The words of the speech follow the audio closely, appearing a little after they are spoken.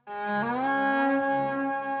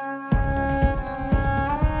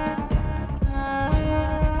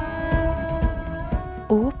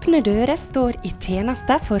Åpne dører står i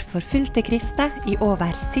tjeneste for forfulgte kristne i over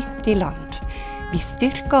 70 land. Vi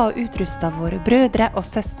styrker og utruster våre brødre og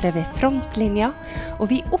søstre ved frontlinja, og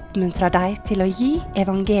vi oppmuntrer dem til å gi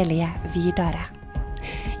evangeliet videre.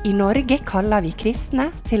 I Norge kaller vi kristne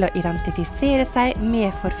til å identifisere seg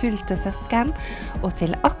med forfulgte søsken, og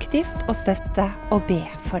til aktivt å støtte og be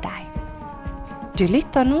for dem. Du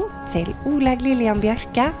lytter nå til Oleg Lillian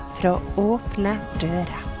Bjørke fra Åpne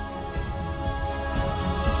dører.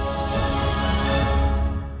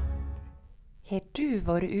 Har du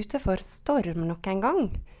vært ute for storm noen gang?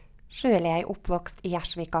 Selv er jeg oppvokst i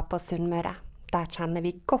Gjersvika på Sunnmøre. Der kjenner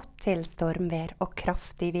vi godt til stormvær og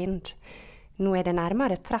kraftig vind. Nå er det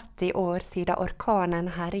nærmere 30 år siden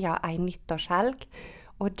orkanen herjet en nyttårshelg,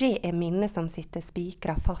 og det er minnet som sitter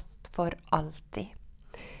spikret fast for alltid.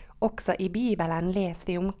 Også i Bibelen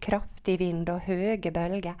leser vi om kraftig vind og høye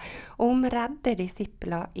bølger, og om redde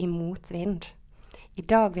disipler i motvind. I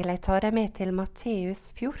dag vil jeg ta deg med til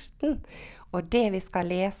Matteus 14, og det vi skal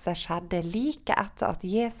lese skjedde like etter at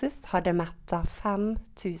Jesus hadde mettet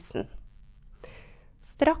 5000.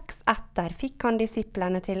 Straks etter fikk han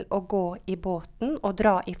disiplene til å gå i båten og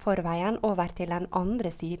dra i forveien over til den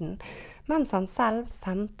andre siden, mens han selv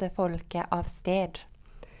sendte folket av sted.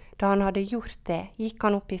 Da han hadde gjort det, gikk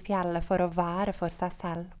han opp i fjellet for å være for seg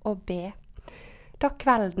selv og be. Da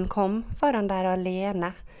kvelden kom, var han der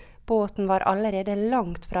alene. Båten var allerede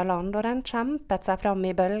langt fra land, og den kjempet seg fram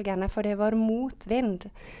i bølgene, for det var motvind.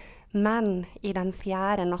 Men i den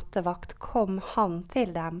 4. nattevakt kom han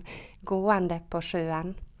til dem, gående på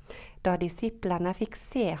sjøen. Da disiplene fikk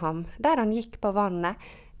se ham, der han gikk på vannet,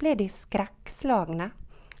 ble de skrekkslagne.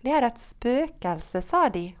 Det er et spøkelse, sa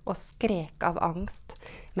de, og skrek av angst.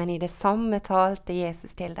 Men i det samme talte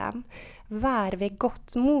Jesus til dem. Vær ved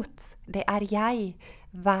godt mot, det er jeg.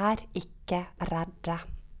 Vær ikke redde.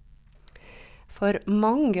 For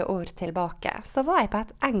mange år tilbake så var jeg på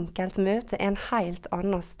et enkelt møte en helt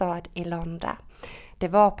annen stad i landet. Det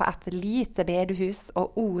var på et lite bedehus,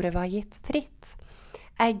 og ordet var gitt fritt.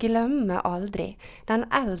 Jeg glemmer aldri den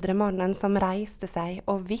eldre mannen som reiste seg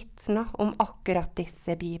og vittnet om akkurat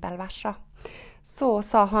disse bibelversene. Så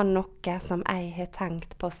sa han noe som jeg har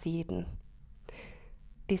tenkt på siden.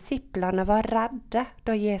 Disiplene var redde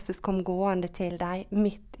da Jesus kom gående til dem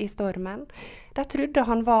midt i stormen. De trodde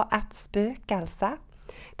han var et spøkelse.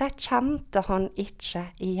 De kjente han ikke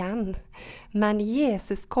igjen. Men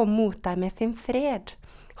Jesus kom mot dem med sin fred.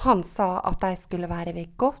 Han sa at de skulle være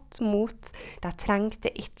ved godt mot. De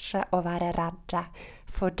trengte ikke å være redde,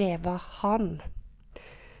 for det var han.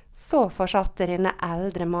 Så fortsatte denne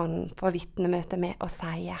eldre mannen på vitnemøtet med å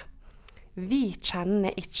si: Vi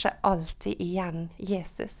kjenner ikke alltid igjen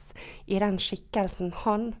Jesus i den skikkelsen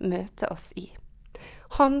han møter oss i.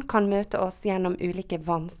 Han kan møte oss gjennom ulike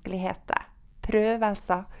vanskeligheter,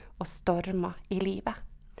 prøvelser og stormer i livet.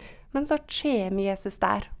 Men så kommer Jesus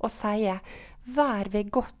der og sier: Vær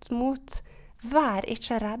ved godt mot, vær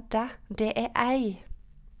ikke redde, det er jeg.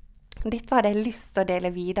 Dette hadde jeg lyst til å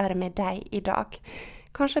dele videre med deg i dag.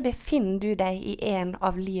 Kanskje befinner du deg i en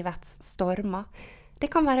av livets stormer. Det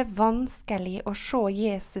kan være vanskelig å se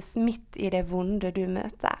Jesus midt i det vonde du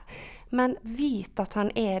møter, men vit at han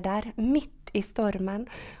er der midt i stormen,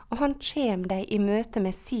 og han kommer deg i møte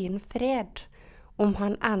med sin fred, om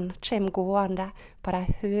han enn kommer gående på de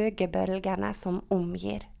høye bølgene som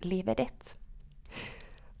omgir livet ditt.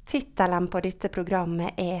 Tittelen på dette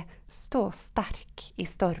programmet er «Stå sterk i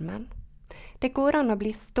stormen». Det går an å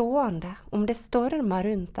bli stående om det stormer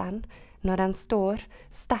rundt den, når den står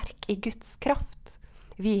sterk i Guds kraft.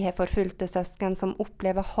 Vi har forfulgte søsken som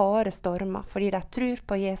opplever harde stormer fordi de tror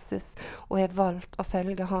på Jesus og har valgt å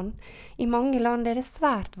følge han. I mange land er det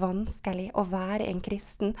svært vanskelig å være en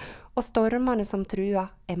kristen, og stormene som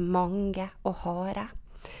truer er mange og harde.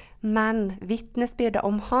 Men vitnesbyrdet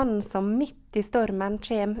om han som midt i stormen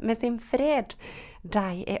kommer med sin fred,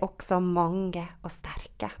 de er også mange og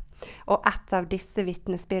sterke. Og et av disse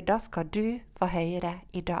vitnesbyrdene skal du få høre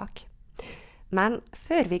i dag. Men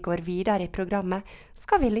før vi går videre i programmet,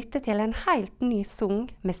 skal vi lytte til en helt ny sang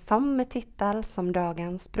med samme titel som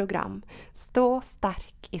dagens program, «Stå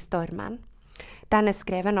sterk i stormen». Den er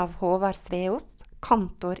skreven av Håvard Sveås,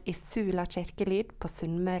 kantor i Sula kirkelyd på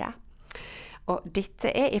Sunnmøre. Og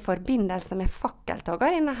dette er i forbindelse med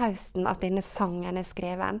fakkeltoget denne høsten at denne sangen er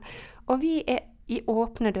skreven, og vi i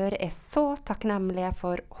Åpne dører er så takknemlige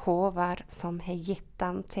for Håvard som har gitt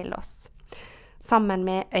den til oss. Sammen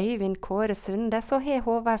med Øyvind Kåre Sunde så har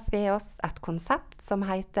Håvard Sveås et konsept som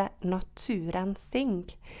heter Naturen syng.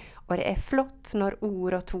 Og det er flott når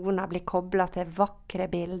ord og toner blir koblet til vakre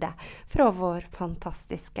bilder fra vår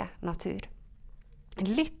fantastiske natur.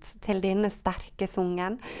 Lytt til denne sterke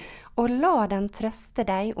sungen, og la den trøste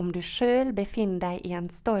deg om du selv befinner deg i en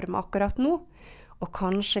storm akkurat nå. Og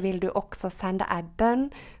kanskje vil du også sende ei bønn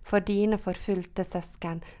for dine forfulgte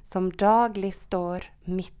søsken, som daglig står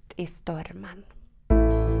midt i stormen.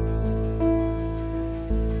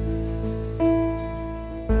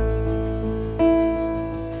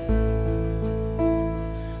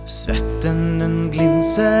 Svetten den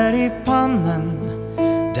glinser i pannen,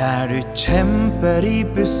 der du kjemper i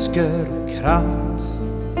busker og kratt.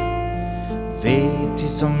 Vet de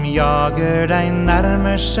som jager deg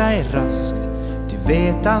nærmer seg raskt, de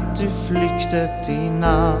vet at du flyktet i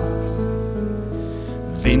natt.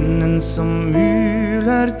 Vinden som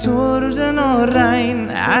uler, torden og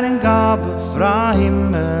regn, en gave fra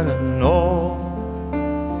himmelen nå.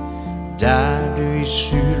 Der du i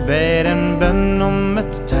skjul ber en bønn om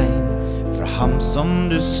et tegn fra ham som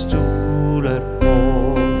du stoler på.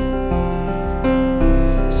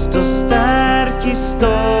 Stå sterk i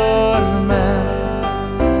stormen,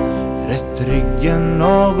 rett ryggen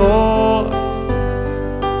og gå.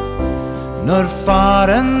 Når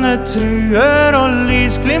farene truer og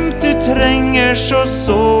lysglimt du trenger så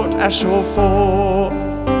sårt så få.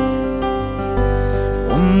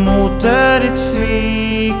 Og motet ditt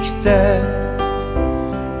sviktet,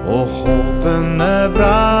 og håpene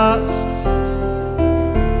brast,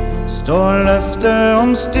 står løftet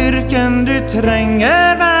om styrken du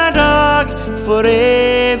trenger hver dag, for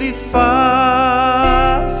evig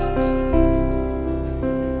fast.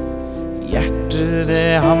 Hjertet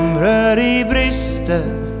det hamrer i brystet,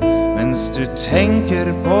 mens du tenker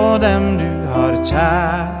på dem du har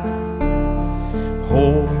kjær.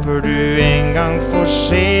 Håper du en gang får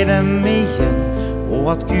se dem igjen, og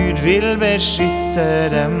at Gud vil beskytte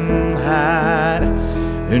dem her.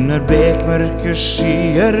 Under bekmørke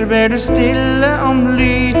skyer ber du stille om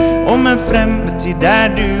ly, om en fremtid der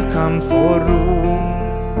du kan få ro.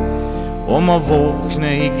 Om å våkne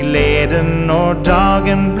i glede når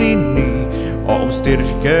dagen blir ny, og om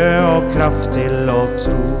styrke og kraft til å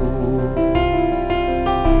tro.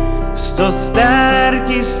 Stå sterk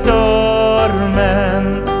i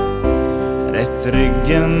stormen, rett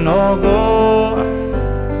ryggen og gå.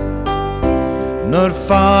 Når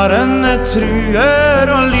farene truer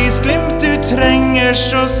og lysglimt du trenger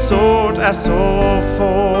så sårt så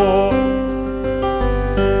få.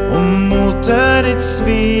 Og motet ditt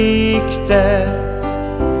sviktet,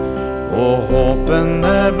 og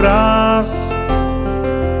håpene brast,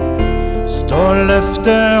 står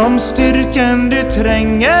løftet om styrken du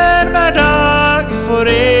trenger hver dag, for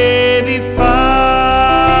evig fast.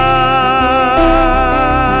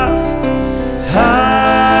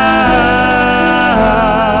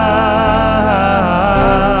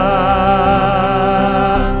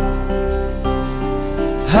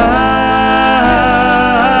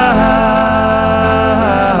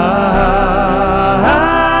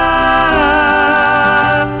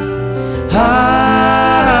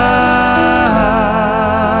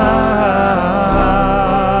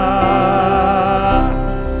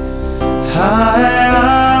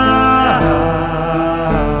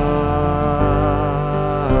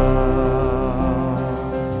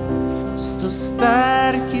 Stå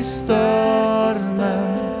sterk i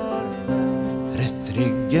stormen, rett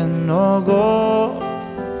ryggen og gå.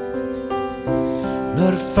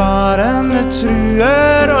 Når farene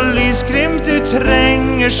truer og lysglimt du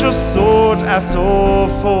trenger så sårt så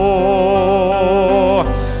få.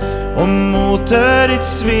 Og motet ditt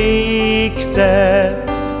sviktet,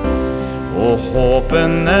 og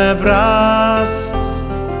håpene brast,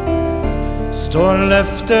 står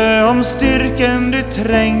løftet om styrken du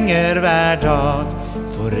trenger hver dag,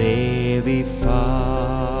 for evig fast.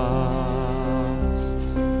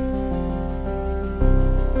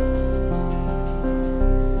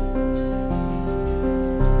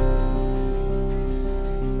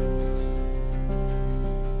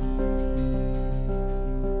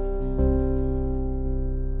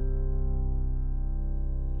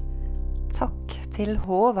 Takk til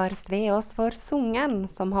Håvard Sveås for sungen,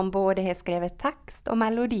 som han både har skrevet tekst og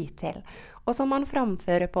melodi til, og som han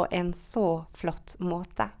framfører på en så flott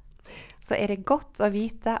måte. Så er det godt å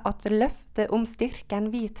vite at løftet om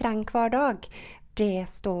styrken vi trenger hver dag, det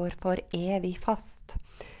står for evig fast.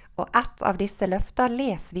 Og et av disse løfter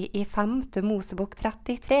leser vi i 5. Mosebok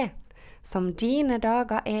 33. Som dine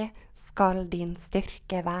dager skal din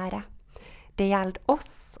styrke være. Det gjelder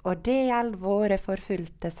oss, og det gjelder våre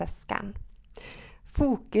forfulgte søsken.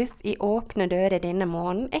 Fokus i Åpne dører denne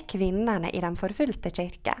måneden kvinnene i den forfulgte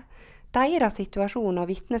kirke. Deres situasjon og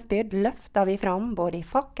vitnesbyrd løfter vi fram både i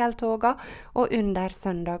fakkeltoga og under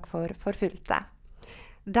søndag for forfulgte.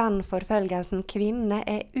 Den forfølgelsen kvinner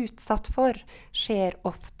utsatt for, skjer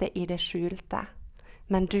ofte i det skjulte.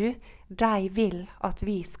 Men du, de vil at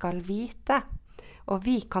vi skal vite. Og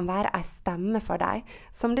vi kan være en stemme for deg.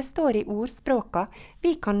 Som det står i ordspråka,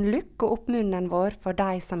 vi kan lukke opp munnen vår for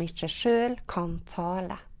de som ikke selv kan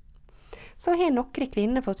tale. Så har noen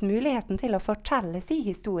kvinner fått muligheten til å fortelle sin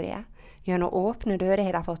historie. Gjennom åpne dører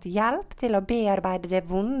har de fått hjelp til å bearbeide det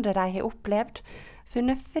vonde de har opplevd,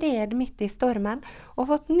 funnet fred midt i stormen og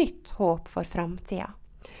fått nytt håp for framtida.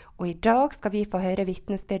 Og i dag skal vi få høre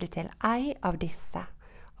vitnesbyrdet til ei av disse,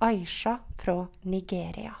 Aisha fra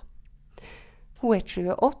Nigeria. Hun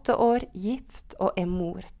 28 år, gift og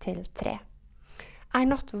mor til 3. En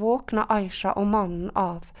natt våkna Aisha og mannen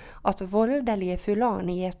av at voldelige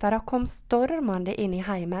fulani-gjetere kom stormende inn i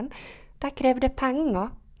heimen. De krevde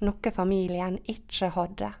penger, noe familien ikke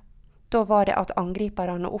hadde. Da var det at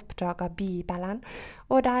angriperne oppdaget Bibelen,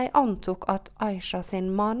 og de antok at Aisha sin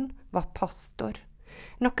mann var pastor.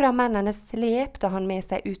 Noen av mennene slepte han med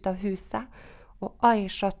seg ut av huset, og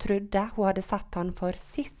Aisha trodde hun hadde sett han for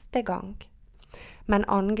siste gang. Men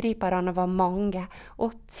angriperne var mange,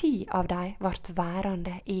 og 10 av dem ble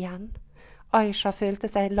værende igjen. Aisha følte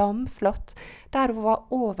seg lamslått, der hun var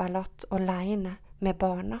overlatt alene med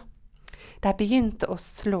barna. De begynte å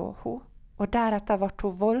slå henne, og deretter ble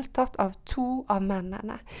hun voldtatt av 2 av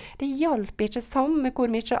mennene. Det hjalp ikke samme hvor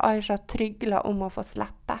mye Aisha trygla om å få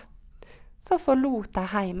slippe. Så forlot de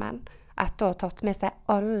heimen, etter å ha tatt med seg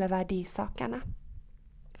alle verdisakene.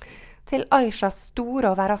 Til Aishas store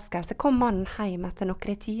overraskelse kom mannen hjem etter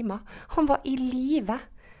noen timer. Han var i live.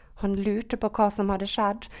 Han lurte på hva som hadde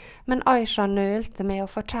skjedd, men Aisha nølte med å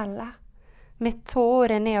fortelle. Med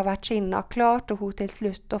tårer nedover kinna klarte hun til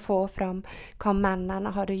slutt å få fram hva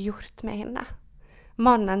mennene hadde gjort med henne.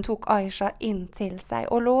 Mannen tok Aisha inn til seg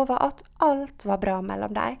og lovet at alt var bra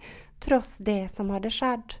mellom dem, tross det som hadde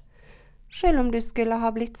skjedd. Selv om du skulle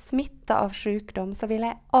ha blitt smittet av sykdom, så vil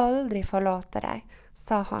jeg aldri forlate deg,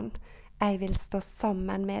 sa han. Jeg vil stå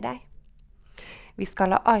sammen med deg. Vi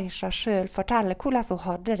skal la Aisha selv fortelle hvordan hun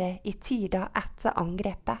hadde det i tida etter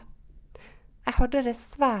angrepet. Jeg hadde det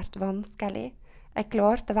svært vanskelig. Jeg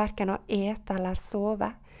klarte hverken å ete eller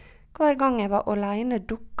sove. Hver gang jeg var alene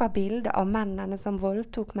dukket bildet av mennene som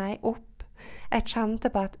voldtok meg opp. Jeg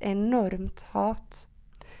kjente på et enormt hat.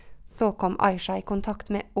 Så kom Aisha i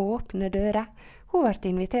kontakt med åpne dører. Hun ble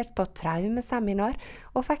invitert på traumeseminar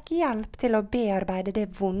og fikk hjelp til å bearbeide det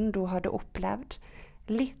vonde hun hadde opplevd.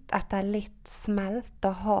 Litt etter litt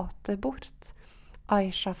smelta hatet bort.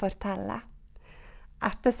 Aisha forteller.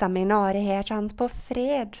 Etter seminaret har jeg kjent på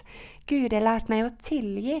fred. Gud har lært meg å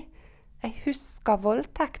tilgi. Jeg husker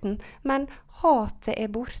voldtekten, men hatet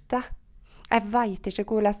borte. Jeg vet ikke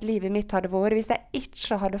hvordan livet mitt hadde vært hvis jeg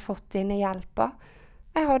ikke hadde fått denne hjelpa.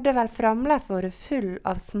 Jeg hadde vel fremdeles vært full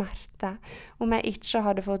av smerte om jeg ikke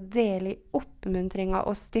hadde fått del i oppmuntringa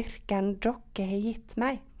og styrken dere har gitt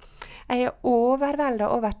meg. Jeg er overveldet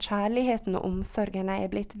over kjærligheten og omsorgen jeg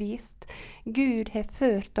er blitt vist. Gud har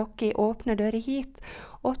ført dere i åpne dører hit,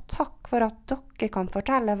 og takk for at dere kan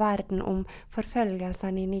fortelle verden om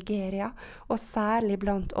forfølgelsen i Nigeria, og særlig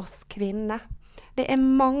blant oss kvinner. Det er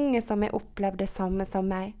mange som har opplevd det samme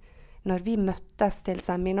som meg. Når vi møttes til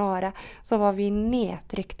seminaret, så var vi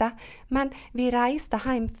nedtrykte, men vi reiste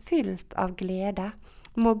hjem fylt av glede.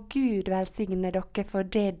 Må Gud velsigne dere for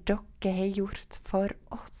det dere har gjort for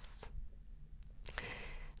oss.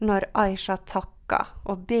 Når Aisha takker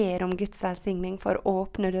og ber om Guds velsigning for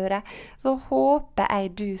åpne dører, så håper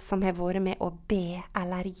jeg du som har vært med å be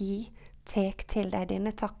eller gi, tek til deg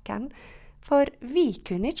denne takken. For vi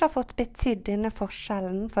kunne ikke ha fått betydd denne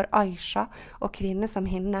forskjellen for Aisha og kvinner som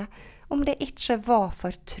henne, om det ikke var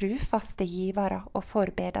for trufaste givere og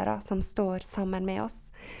forbedere som står sammen med oss.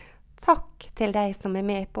 Takk til deg som er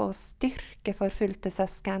med på å styrke forfulgte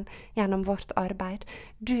søsken gjennom vårt arbeid.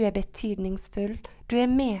 Du er betydningsfull, du er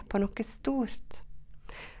med på noe stort.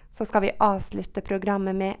 Så skal vi avslutte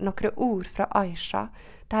programmet med noen ord fra Aisha,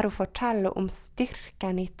 der hun forteller om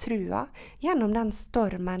styrken i trua gjennom den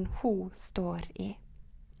stormen hun står i.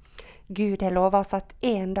 Gud har lovet oss at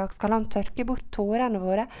en dag skal han tørke bort tårene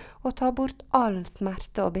våre og ta bort all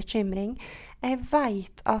smerte og bekymring. Jeg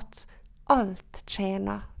vet at alt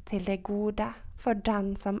tjener til det gode for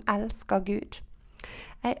den som elsker Gud.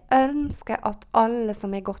 Jeg ønsker at alle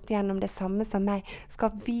som har gått gjennom det samme som meg,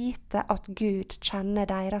 skal vite at Gud kjenner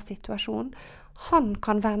deres situasjon. Han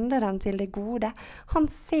kan vende dem til det gode. Han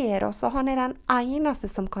ser oss, og han er den eneste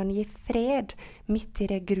som kan gi fred midt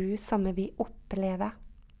i det grusomme vi opplever.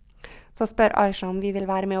 Så spør Aisha om vi vil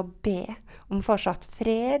være med å be om fortsatt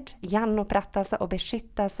fred, gjenopprettelse og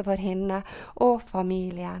beskyttelse for henne og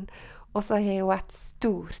familien. Og så har hun et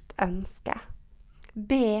stort ønske.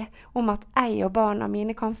 Be om at jeg og barna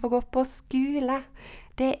mine kan få gå på skole.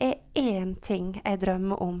 Det er én ting jeg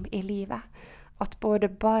drømmer om i livet. At både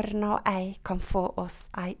barna og jeg kan få oss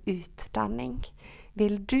en utdanning.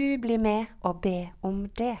 Vil du bli med og be om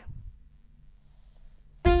det?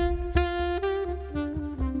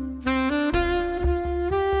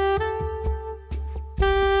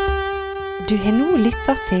 Du har nå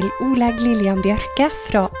lyttet til Oleg Lillian Bjørke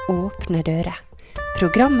fra Åpne dører.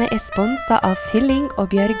 Programmet er sponset av Fylling og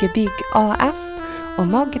Bjørge Bygg AS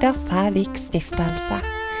og Magda Sævik Stiftelse.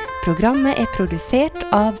 Programmet er produsert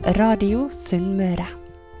av Radio Sunnmøre.